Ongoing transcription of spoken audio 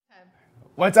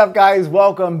What's up, guys?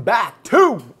 Welcome back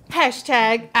to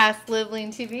Hashtag Ask Live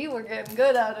Lean TV. We're getting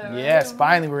good at it. Yes,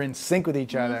 finally we're in sync with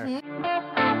each other.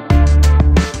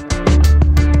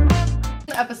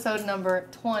 Episode number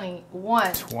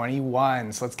 21.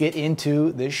 21. So let's get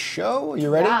into this show. You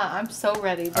ready? Yeah, I'm so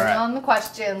ready. Bring right. on the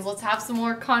questions. Let's have some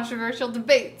more controversial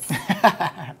debates.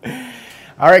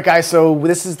 All right, guys. So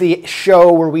this is the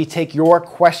show where we take your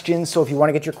questions. So if you want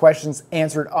to get your questions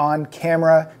answered on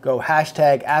camera, go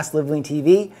hashtag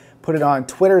AskLiveLeanTV. Put it on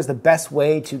Twitter is the best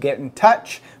way to get in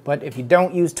touch. But if you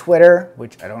don't use Twitter,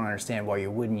 which I don't understand why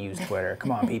you wouldn't use Twitter.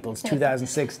 Come on, people. It's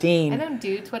 2016. I don't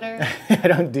do Twitter. I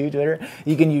don't do Twitter.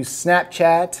 You can use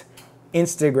Snapchat,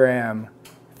 Instagram,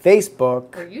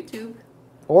 Facebook. Or YouTube.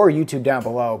 Or YouTube down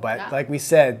below, but like we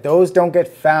said, those don't get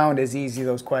found as easy,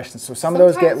 those questions. So some of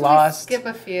those get lost. We skip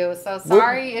a few, so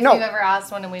sorry if you've ever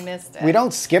asked one and we missed it. We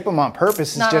don't skip them on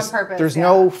purpose. It's not just on purpose, there's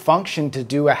no function to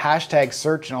do a hashtag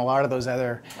search in a lot of those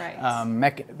other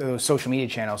those social media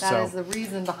channels. That is the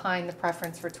reason behind the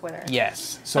preference for Twitter.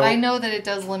 Yes. So but I know that it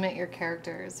does limit your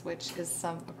characters, which is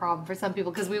a problem for some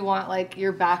people because we want like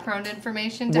your background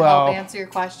information to help answer your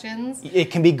questions.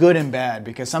 It can be good and bad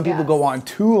because some people go on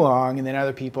too long and then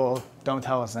other people don't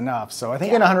tell us enough. So I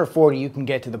think in 140 you can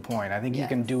get to the point. I think you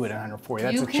can do it in 140.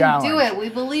 That's a challenge. You can do it. We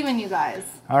believe in you guys.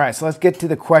 All right, so let's get to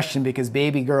the question because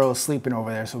baby girl is sleeping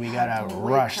over there, so we gotta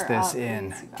rush this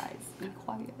in. Please, you guys. Be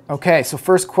quiet. Okay, so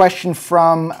first question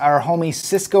from our homie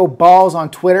Cisco Balls on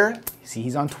Twitter. See,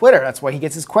 he's on Twitter. That's why he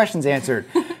gets his questions answered.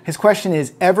 His question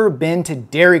is, ever been to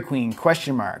Dairy Queen? ?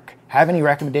 Have any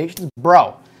recommendations?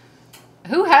 Bro.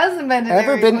 Who hasn't been to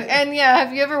Dairy Queen? And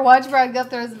have you ever watched Brad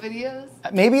Guthers videos?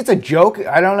 Maybe it's a joke.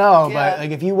 I don't know. But like,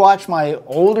 if you watch my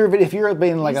older video, if you've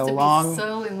been like so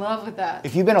in love with that.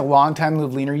 If you've been a long time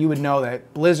Live Leaner, you would know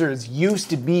that Blizzards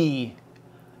used to be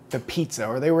the pizza,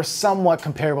 or they were somewhat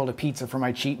comparable to pizza for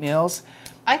my cheat meals.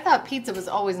 I thought pizza was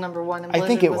always number one and Blizzard I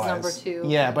think it was number two.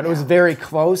 Yeah, but it was very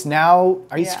close. Now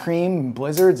ice cream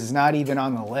Blizzards is not even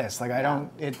on the list.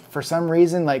 Like for some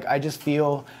reason, like I just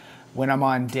feel when I'm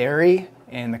on dairy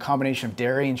and the combination of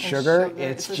dairy and sugar,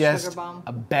 it's just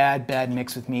a bad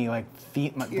mix with me. Like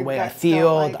the way I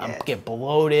feel, I get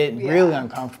bloated, really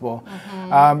uncomfortable.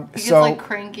 He gets like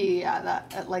cranky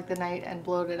at like the night and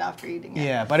bloated after eating it.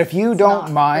 Yeah, but if you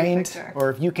don't mind, or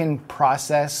if you can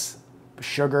process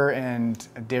sugar and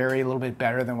dairy a little bit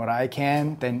better than what I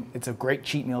can, then it's a great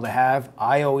cheat meal to have.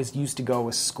 I always used to go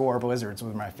with Score Blizzards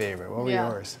was my favorite. What were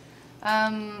yours?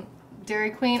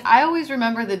 Dairy Queen. I always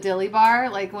remember the dilly bar.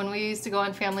 Like when we used to go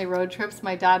on family road trips,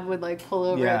 my dad would like pull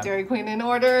over at Dairy Queen and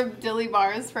order dilly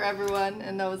bars for everyone,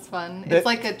 and that was fun. It's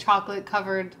like a chocolate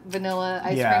covered vanilla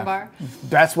ice cream bar.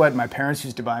 That's what my parents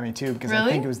used to buy me too, because I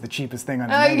think it was the cheapest thing on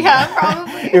the menu. Yeah,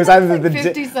 probably. It was either like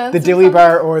 50 cents the dilly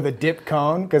bar or the dip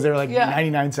cone, because they were like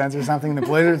 99 cents or something. The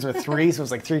Blizzards were $3, so it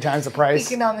was like 3 times the price.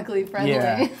 Economically friendly.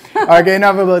 Yeah. Okay,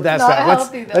 enough about that stuff.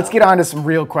 Healthy, let's get on to some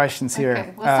real questions here.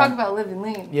 Okay, let's talk about living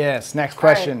lean. Yes, next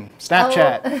question.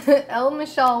 Snapchat. El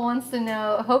Michelle wants to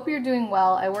know, hope you're doing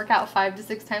well. I work out 5 to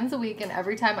 6 times a week, and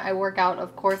every time I work out,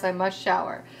 of course, I must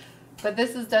shower. But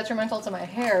this is detrimental to my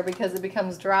hair because it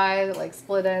becomes dry, like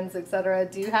split ends, etc.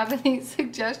 Do you have any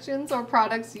suggestions or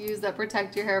products to use that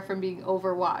protect your hair from being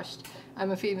overwashed?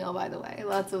 I'm a female, by the way.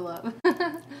 Lots of love.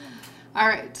 All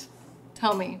right.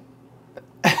 Tell me.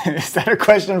 Is that a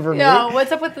question for me? No,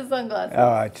 what's up with the sunglasses?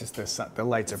 Oh, it's just the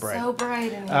lights are bright. So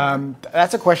bright in here.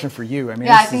 That's a question for you. I mean,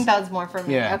 I think that's more for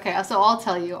me. Yeah. Okay, so I'll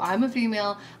tell you. I'm a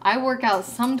female. I work out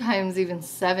sometimes even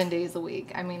 7 days a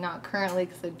week. I mean, not currently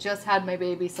because I just had my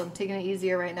baby, so I'm taking it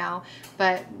easier right now.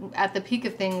 But at the peak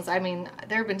of things, I mean,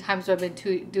 there have been times where I've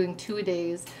been doing 2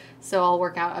 days. So I'll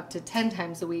work out up to 10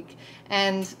 times a week.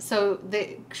 And so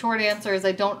the short answer is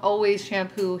I don't always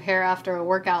shampoo hair after a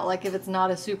workout, like if it's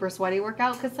not a super sweaty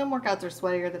workout, because some workouts are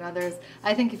sweatier than others.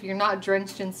 I think if you're not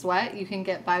drenched in sweat, you can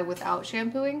get by without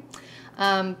shampooing.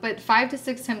 But 5 to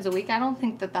 6 times a week, I don't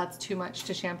think that that's too much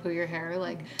to shampoo your hair.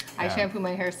 Like I shampoo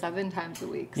my hair 7 times a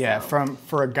week. Yeah,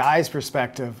 for a guy's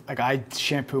perspective, like I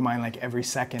shampoo mine like every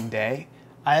second day.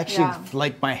 I actually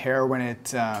like my hair when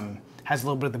it has a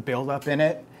little bit of the buildup in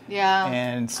it. Yeah.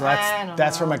 And so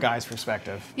that's from a guy's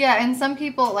perspective. Yeah, and some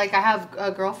people, like I have a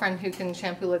girlfriend who can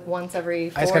shampoo like once every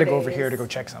 4 days. I just got to go over here to go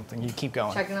check something. You keep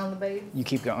going. Checking on the baby? You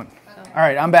keep going. Oh. All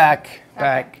right, I'm back.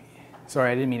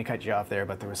 Sorry, I didn't mean to cut you off there,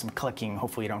 but there was some clicking.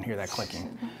 Hopefully you don't hear that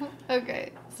clicking.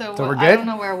 Okay, so we're good? I don't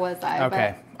know where was I.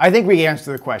 Okay, I think we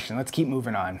answered the question. Let's keep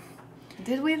moving on.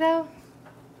 Did we though?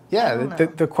 Yeah,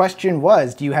 the question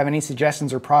was, do you have any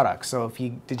suggestions or products? So did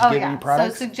you give any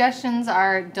products? So suggestions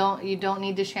are you don't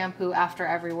need to shampoo after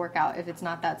every workout if it's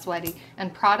not that sweaty.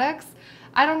 And products,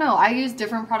 I don't know. I use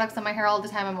different products on my hair all the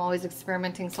time. I'm always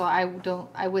experimenting, so I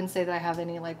wouldn't say that I have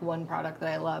any like one product that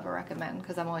I love or recommend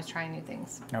because I'm always trying new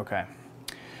things. Okay.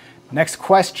 Next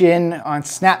question on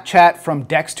Snapchat from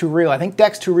Dex2Real. I think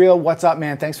Dex2Real, what's up,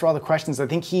 man? Thanks for all the questions. I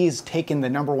think he's taken the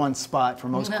 #1 spot for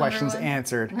most questions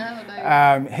answered.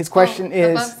 His question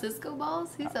is... Above Cisco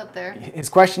balls? He's up there. His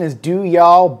question is, do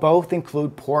y'all both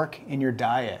include pork in your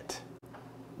diet?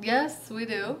 Yes, we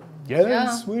do.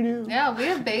 Yes, we do. Yeah, we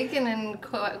have bacon in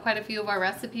quite a few of our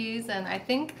recipes, and I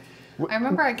think... I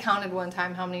remember I counted one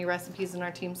time how many recipes in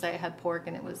our team site had pork,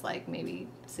 and it was like maybe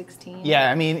 16. Yeah,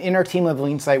 I mean, in our Team Live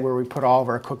Lean site where we put all of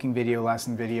our cooking video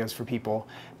lesson videos for people,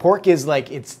 pork is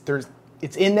like, it's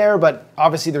in there, but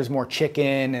obviously there's more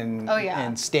chicken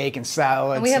and steak and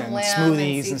salads and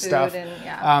smoothies and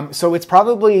stuff. So it's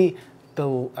probably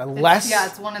less. Yeah,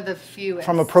 it's one of the fewest.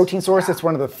 From a protein source, it's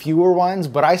one of the fewer ones,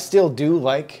 but I still do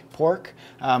like pork.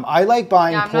 I like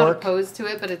buying pork. I'm not opposed to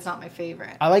it, but it's not my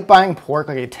favorite. I like buying pork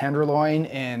like a tenderloin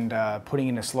and putting it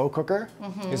in a slow cooker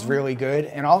is really good.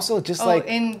 And also just like...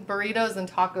 in burritos and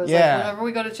tacos. Yeah. Like whenever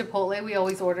we go to Chipotle, we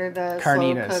always order the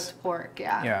carnitas. Slow cooked pork.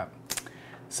 Yeah. Yeah.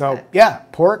 So, yeah,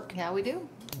 pork. Yeah, we do.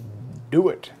 Do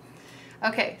it.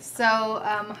 Okay, so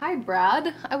hi,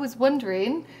 Brad. I was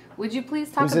wondering, would you please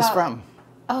talk about... Who's this from?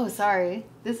 Oh, sorry.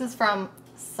 This is from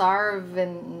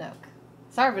Sarvanuk.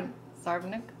 Sarvanuk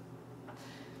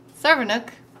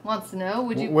wants to know,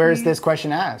 would you Where's this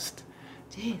question asked?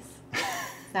 Jeez.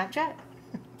 Snapchat?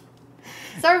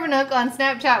 Sarvanuk on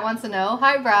Snapchat wants to know,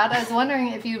 hi, Brad. I was wondering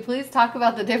if you'd please talk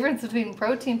about the difference between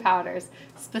protein powders,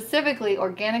 specifically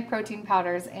organic protein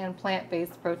powders and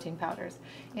plant-based protein powders.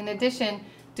 In addition,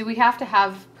 do we have to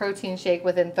have protein shake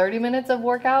within 30 minutes of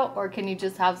workout, or can you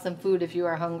just have some food if you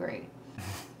are hungry?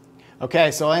 Okay,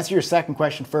 so I'll answer your second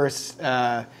question first.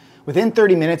 Within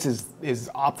 30 minutes is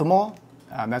optimal.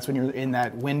 That's when you're in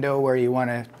that window where you want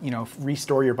to,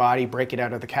 restore your body, break it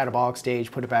out of the catabolic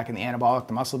stage, put it back in the anabolic,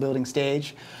 the muscle building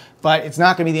stage. But it's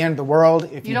not going to be the end of the world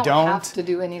if you don't. You don't have to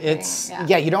do anything.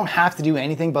 You don't have to do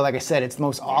anything. But like I said, it's the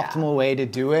most optimal way to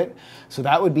do it. So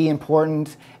that would be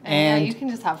important. And you can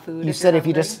just have food. You said if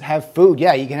you just have food, you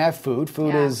can have food.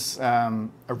 Food is a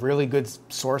really good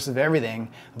source of everything.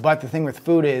 But the thing with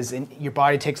food is your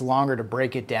body takes longer to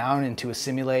break it down and to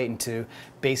assimilate and to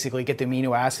basically get the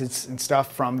amino acids and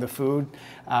stuff from the food.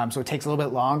 So it takes a little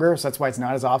bit longer. So that's why it's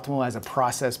not as optimal as a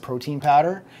processed protein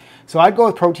powder. So I'd go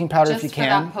with protein powder if you can.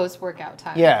 Just for that post-workout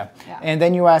time. Yeah. And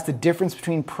then you asked the difference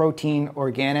between protein,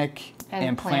 organic,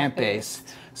 and plant-based.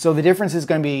 So the difference is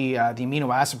going to be the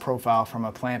amino acid profile from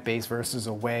a plant-based versus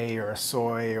a whey or a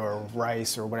soy or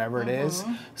rice or whatever it is.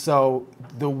 So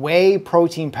the whey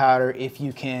protein powder, if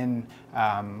you can...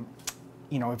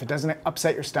 if it doesn't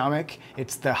upset your stomach,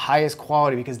 it's the highest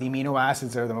quality because the amino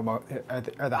acids are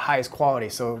the highest quality.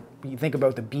 So you think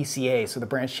about the BCA, so the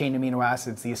branched chain amino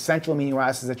acids, the essential amino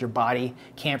acids that your body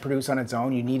can't produce on its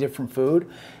own. You need it from food.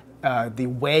 The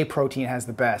whey protein has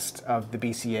the best of the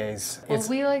BCAs.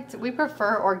 Well, we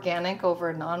prefer organic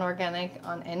over non-organic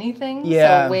on anything.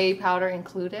 So whey powder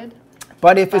included.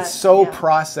 But if it's so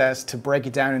processed to break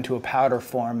it down into a powder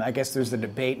form, I guess there's a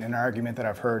debate and an argument that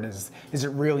I've heard is it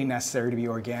really necessary to be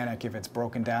organic if it's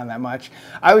broken down that much?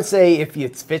 I would say if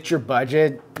it fits your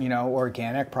budget,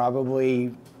 organic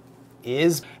probably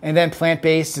is. And then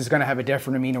plant-based is going to have a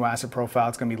different amino acid profile.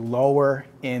 It's going to be lower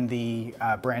in the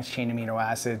branched chain amino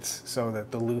acids, so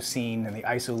that the leucine and the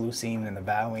isoleucine and the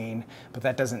valine, but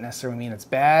that doesn't necessarily mean it's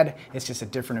bad. It's just a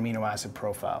different amino acid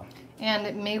profile. And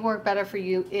it may work better for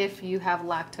you if you have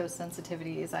lactose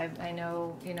sensitivities. I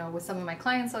know, with some of my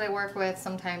clients that I work with,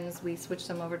 sometimes we switch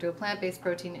them over to a plant-based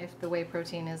protein if the whey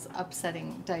protein is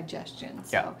upsetting digestion.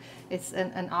 So it's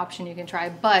an option you can try.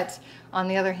 But on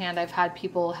the other hand, I've had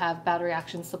people have bad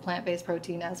reactions to plant-based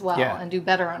protein as well and do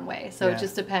better on whey. So it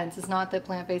just depends. It's not that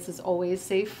plant-based is always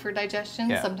safe for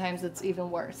digestion. Sometimes it's even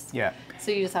worse.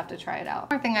 So you just have to try it out.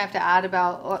 One thing I have to add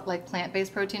about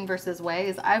plant-based protein versus whey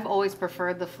is I've always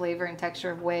preferred the flavor and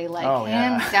texture of whey,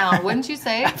 hands down. Wouldn't you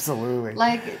say? Absolutely.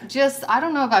 I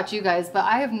don't know about you guys, but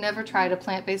I have never tried a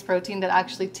plant-based protein that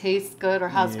actually tastes good or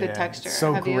has good texture.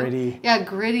 So have gritty. You? Yeah,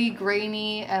 gritty,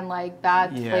 grainy, and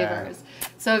bad flavors.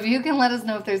 So if you can let us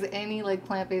know if there's any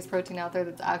plant-based protein out there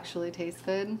that actually tastes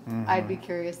good, I'd be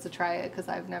curious to try it because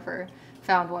I've never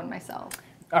found one myself.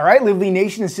 All right, Live Lean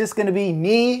Nation, it's just going to be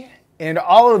me and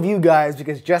all of you guys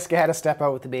because Jessica had to step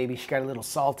out with the baby. She got a little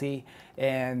salty.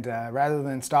 And rather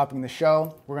than stopping the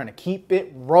show, we're going to keep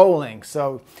it rolling.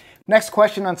 So next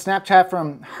question on Snapchat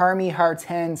from Harmy Hearts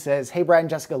 10 says, hey, Brad and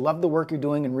Jessica, love the work you're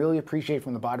doing and really appreciate it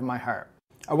from the bottom of my heart.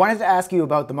 I wanted to ask you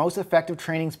about the most effective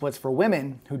training splits for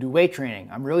women who do weight training.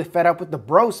 I'm really fed up with the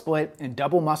bro split and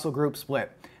double muscle group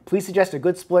split. Please suggest a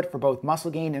good split for both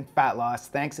muscle gain and fat loss.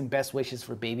 Thanks and best wishes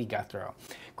for baby Guthro.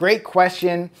 Great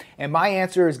question. And my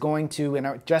answer is going to,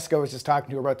 and Jessica was just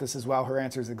talking to her about this as well, her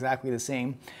answer is exactly the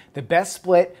same. The best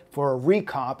split for a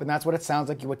recomp, and that's what it sounds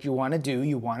like what you want to do.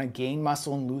 You want to gain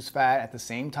muscle and lose fat at the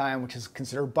same time, which is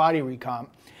considered body recomp.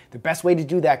 The best way to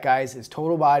do that, guys, is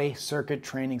total body circuit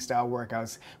training style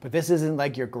workouts. But this isn't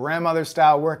like your grandmother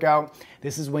style workout.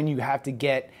 This is when you have to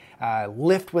get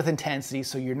lift with intensity.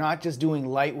 So you're not just doing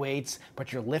light weights,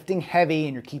 but you're lifting heavy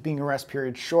and you're keeping your rest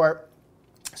period short.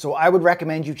 So I would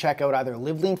recommend you check out either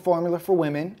Live Lean Formula for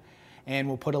Women, and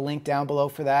we'll put a link down below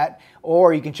for that,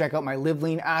 or you can check out my Live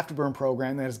Lean Afterburn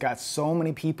program that has got so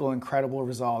many people incredible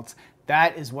results.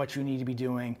 That is what you need to be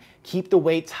doing. Keep the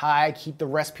weights high, keep the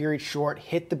rest period short,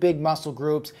 hit the big muscle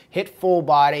groups, hit full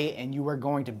body, and you are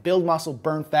going to build muscle,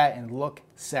 burn fat, and look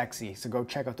sexy. So go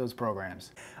check out those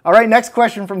programs. All right, next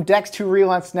question from Dex2Real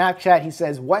on Snapchat. He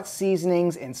says, what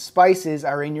seasonings and spices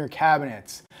are in your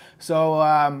cabinets?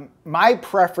 So my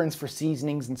preference for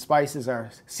seasonings and spices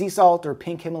are sea salt or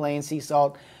pink Himalayan sea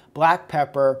salt, black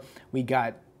pepper. We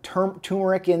got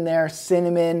turmeric in there,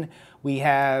 cinnamon. We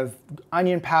have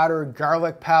onion powder,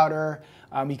 garlic powder.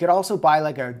 You could also buy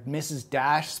like a Mrs.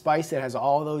 Dash spice that has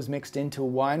all those mixed into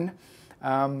one.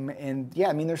 And yeah,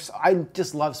 I mean, I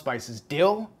just love spices.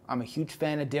 Dill, I'm a huge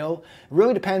fan of dill. It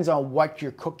really depends on what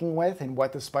you're cooking with and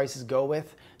what the spices go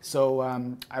with. So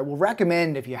I will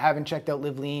recommend, if you haven't checked out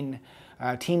Live Lean,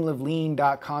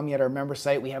 teamlivelean.com yet, our member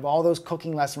site, we have all those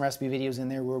cooking lesson recipe videos in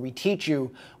there where we teach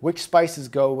you which spices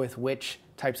go with which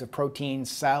types of proteins,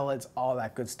 salads, all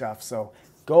that good stuff. So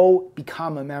go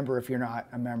become a member if you're not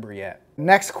a member yet.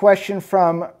 Next question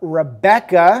from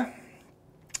Rebecca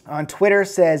on Twitter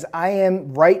says, I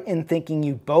am right in thinking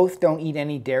you both don't eat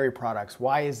any dairy products.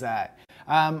 Why is that?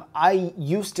 I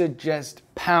used to just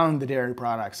pound the dairy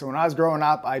products. So when I was growing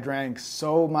up, I drank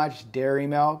so much dairy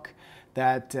milk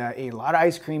that ate a lot of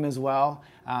ice cream as well.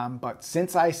 But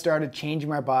since I started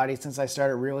changing my body, since I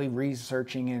started really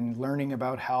researching and learning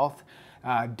about health,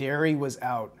 dairy was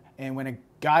out. And when it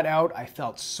got out, I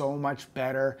felt so much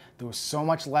better. There was so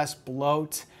much less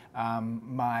bloat.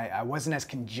 I wasn't as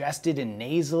congested and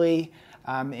nasally.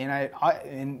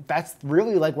 And that's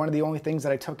really like one of the only things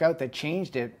that I took out that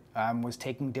changed it, was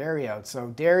taking dairy out. So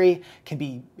dairy can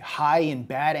be high in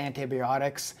bad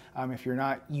antibiotics if you're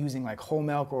not using like whole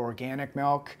milk or organic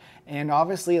milk. And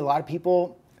obviously a lot of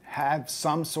people have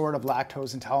some sort of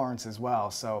lactose intolerance as well.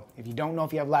 So if you don't know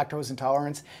if you have lactose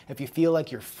intolerance, if you feel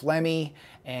like you're phlegmy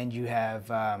and you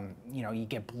have, you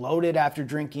get bloated after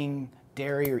drinking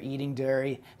dairy or eating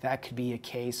dairy, that could be a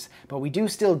case. But we do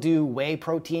still do whey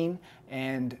protein,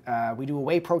 and we do a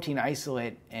whey protein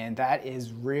isolate, and that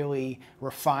is really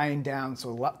refined down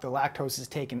so the lactose is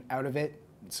taken out of it.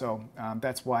 So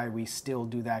that's why we still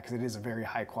do that, because it is a very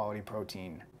high quality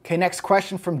protein. Okay, next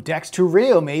question from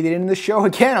Dex2Real, made it into the show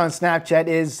again on Snapchat,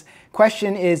 is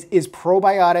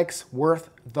probiotics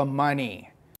worth the money?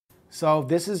 So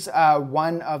this is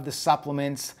one of the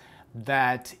supplements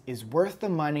that is worth the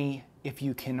money if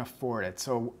you can afford it.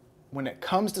 So when it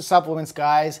comes to supplements,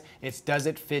 guys, it's does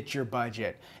it fit your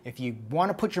budget? If you want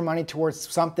to put your money towards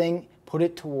something, put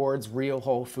it towards real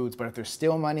whole foods. But if there's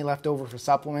still money left over for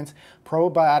supplements,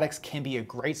 probiotics can be a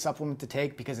great supplement to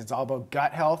take because it's all about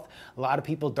gut health. A lot of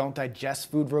people don't digest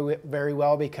food very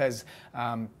well because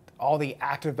all the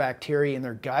active bacteria in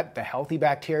their gut, the healthy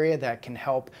bacteria that can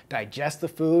help digest the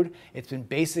food, it's been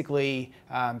basically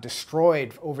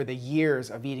destroyed over the years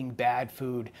of eating bad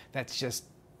food that's just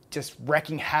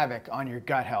wreaking havoc on your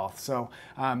gut health. So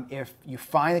if you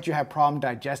find that you have problem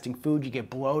digesting food, you get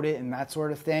bloated and that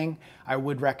sort of thing, I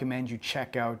would recommend you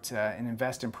check out and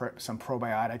invest in some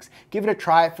probiotics. Give it a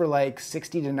try for like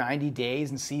 60 to 90 days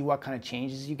and see what kind of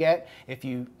changes you get. If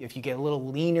you get a little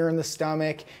leaner in the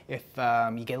stomach, if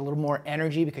you get a little more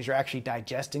energy because you're actually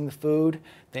digesting the food,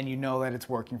 then you know that it's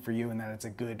working for you and that it's a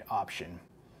good option.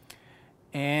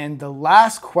 And the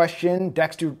last question,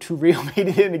 Dex2Real made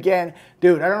it in again.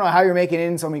 Dude, I don't know how you're making it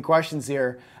in so many questions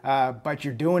here, but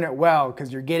you're doing it well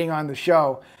because you're getting on the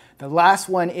show. The last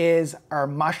one is, are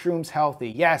mushrooms healthy?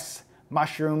 Yes,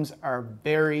 mushrooms are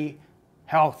very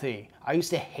healthy. I used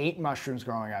to hate mushrooms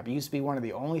growing up. It used to be one of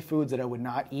the only foods that I would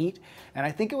not eat. And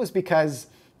I think it was because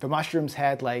the mushrooms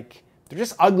had they're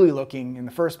just ugly looking in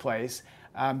the first place.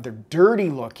 They're dirty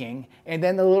looking, and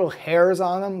then the little hairs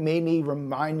on them made me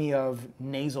remind me of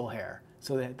nasal hair.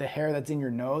 So the hair that's in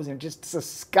your nose, and it just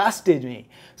disgusted me.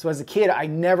 So as a kid, I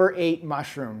never ate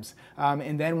mushrooms.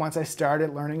 And then once I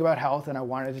started learning about health and I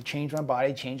wanted to change my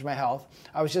body, change my health,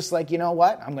 I was just like, you know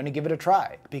what? I'm gonna give it a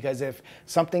try. Because if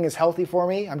something is healthy for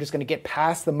me, I'm just gonna get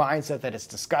past the mindset that it's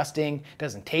disgusting,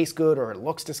 doesn't taste good, or it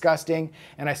looks disgusting.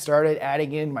 And I started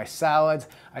adding in my salads.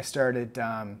 I started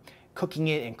cooking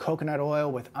it in coconut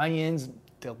oil with onions.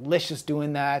 Delicious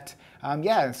doing that.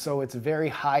 So it's very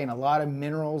high in a lot of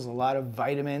minerals, a lot of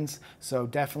vitamins. So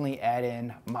definitely add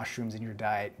in mushrooms in your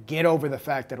diet. Get over the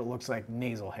fact that it looks like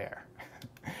nasal hair.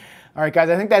 All right,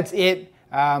 guys, I think that's it.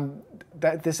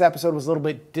 This episode was a little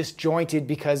bit disjointed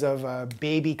because of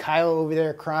baby Kylo over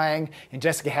there crying, and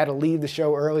Jessica had to leave the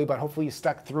show early, but hopefully you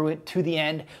stuck through it to the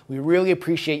end. We really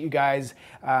appreciate you guys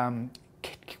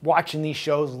watching these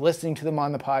shows, listening to them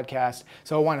on the podcast.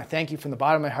 So I want to thank you from the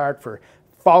bottom of my heart for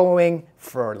following,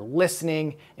 for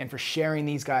listening, and for sharing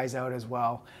these guys out as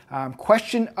well.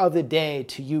 Question of the day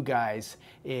to you guys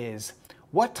is,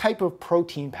 what type of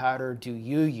protein powder do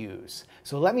you use?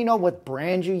 So let me know what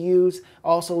brand you use.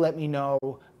 Also let me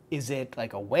know, is it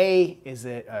like a whey? Is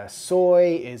it a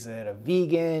soy? Is it a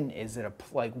vegan? Is it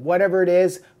whatever it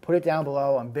is, put it down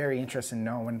below. I'm very interested in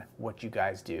knowing what you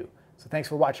guys do. So thanks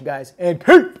for watching, guys, and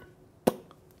keep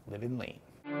living lean.